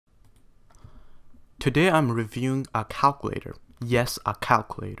Today I'm reviewing a calculator. Yes, a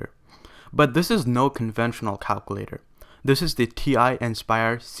calculator. But this is no conventional calculator. This is the TI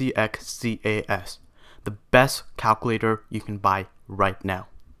Nspire CAS, the best calculator you can buy right now,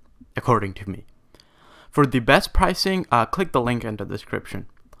 according to me. For the best pricing, click the link in the description.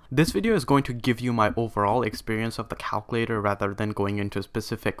 This video is going to give you my overall experience of the calculator rather than going into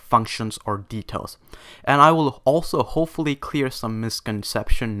specific functions or details. And I will also hopefully clear some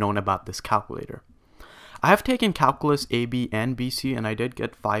misconception known about this calculator. I have taken Calculus A, B, and BC, and I did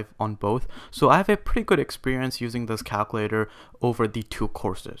get 5 on both, so I have a pretty good experience using this calculator over the 2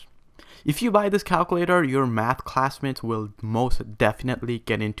 courses. If you buy this calculator, your math classmates will most definitely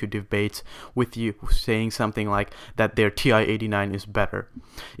get into debates with you saying something like that their TI-89 is better.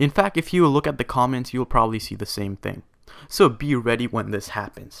 In fact, if you look at the comments, you'll probably see the same thing. So be ready when this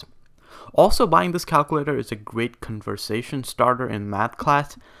happens. Also, buying this calculator is a great conversation starter in math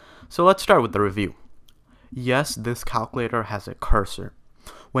class, so let's start with the review. Yes, this calculator has a cursor.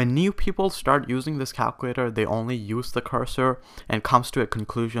 When new people start using this calculator, they only use the cursor and comes to a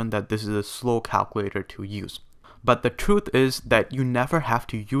conclusion that this is a slow calculator to use. But the truth is that you never have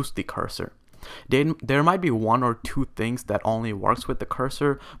to use the cursor. There might be 1 or 2 things that only works with the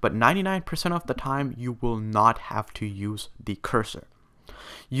cursor, but 99% of the time you will not have to use the cursor.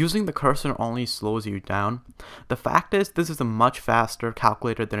 Using the cursor only slows you down. The fact is, this is a much faster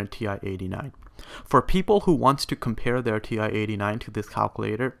calculator than a TI-89. For people who wants to compare their TI-89 to this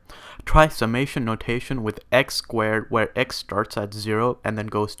calculator, try summation notation with x squared, where x starts at 0 and then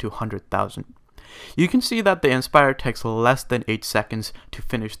goes to 100,000. You can see that the Nspire takes less than 8 seconds to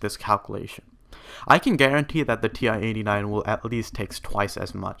finish this calculation. I can guarantee that the TI-89 will at least take twice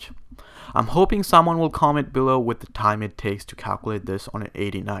as much. I'm hoping someone will comment below with the time it takes to calculate this on an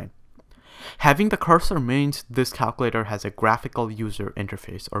 89. Having the cursor means this calculator has a graphical user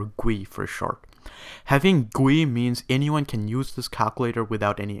interface, or GUI for short. Having GUI means anyone can use this calculator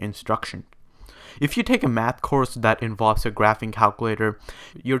without any instruction. If you take a math course that involves a graphing calculator,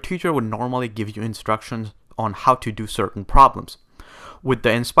 your teacher would normally give you instructions on how to do certain problems. With the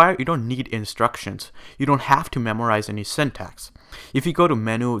Nspire, you don't need instructions. You don't have to memorize any syntax. If you go to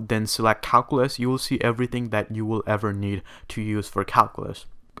menu, then select calculus, you will see everything that you will ever need to use for calculus.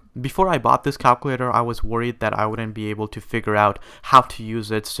 Before I bought this calculator, I was worried that I wouldn't be able to figure out how to use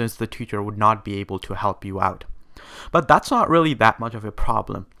it since the teacher would not be able to help you out. But that's not really that much of a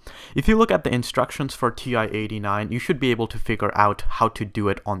problem. If you look at the instructions for TI-89, you should be able to figure out how to do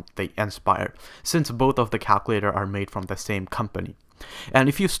it on the Nspire, since both of the calculators are made from the same company. And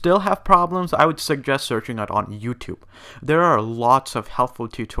if you still have problems, I would suggest searching it on YouTube. There are lots of helpful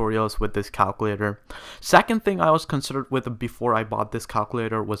tutorials with this calculator. Second thing I was considered with before I bought this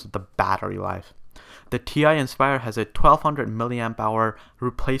calculator was the battery life. The TI Nspire has a 1200 mAh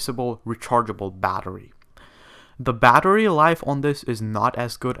replaceable rechargeable battery. The battery life on this is not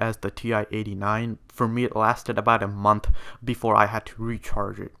as good as the TI-89. For me, it lasted about a month before I had to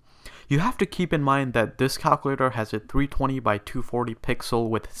recharge it. You have to keep in mind that this calculator has a 320 by 240 pixel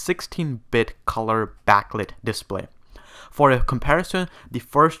with 16-bit color backlit display. For a comparison, the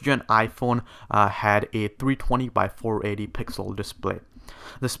first-gen iPhone had a 320 by 480 pixel display.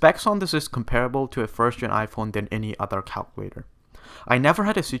 The specs on this is comparable to a first-gen iPhone than any other calculator. I never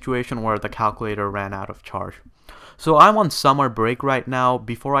had a situation where the calculator ran out of charge. So I'm on summer break right now.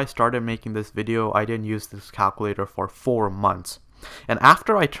 Before I started making this video, I didn't use this calculator for 4 months. And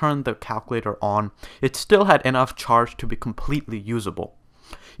after I turned the calculator on, it still had enough charge to be completely usable.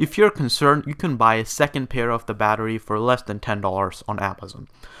 If you're concerned, you can buy a second pair of the battery for less than $10 on Amazon.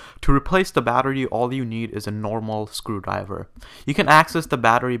 To replace the battery, all you need is a normal screwdriver. You can access the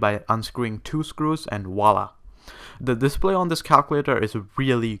battery by unscrewing 2 screws and voila. The display on this calculator is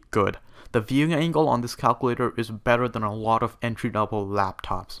really good. The viewing angle on this calculator is better than a lot of entry-level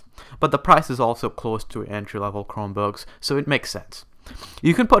laptops. But the price is also close to entry-level Chromebooks, so it makes sense.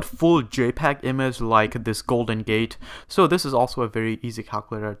 You can put full JPEG image like this Golden Gate, so this is also a very easy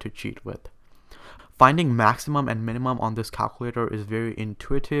calculator to cheat with. Finding maximum and minimum on this calculator is very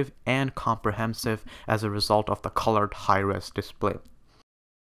intuitive and comprehensive as a result of the colored high-res display.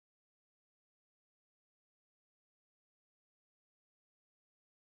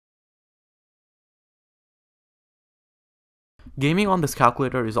 Gaming on this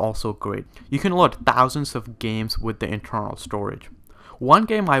calculator is also great. You can load thousands of games with the internal storage. One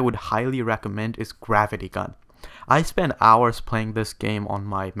game I would highly recommend is Gravity Gun. I spend hours playing this game on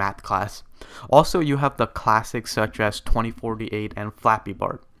my math class. Also, you have the classics such as 2048 and Flappy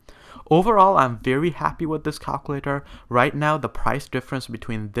Bird. Overall, I'm very happy with this calculator. Right now, the price difference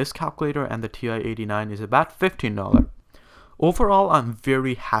between this calculator and the TI-89 is about $15. Overall, I'm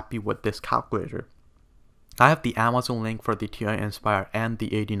very happy with this calculator. I have the Amazon link for the TI Nspire and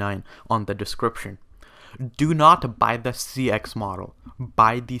the 89 on the description. Do not buy the CX model.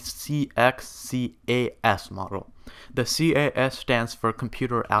 Buy the CAS model. The CAS stands for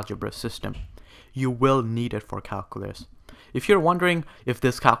Computer Algebra System. You will need it for calculus. If you're wondering if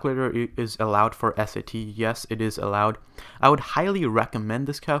this calculator is allowed for SAT, yes, it is allowed. I would highly recommend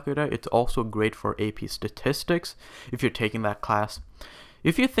this calculator. It's also great for AP Statistics if you're taking that class.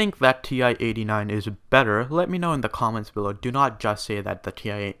 If you think that TI-89 is better, let me know in the comments below. Do not just say that the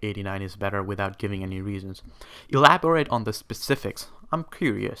TI-89 is better without giving any reasons. Elaborate on the specifics. I'm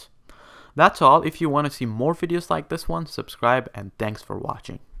curious. That's all. If you want to see more videos like this one, subscribe, and thanks for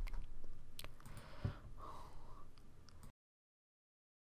watching.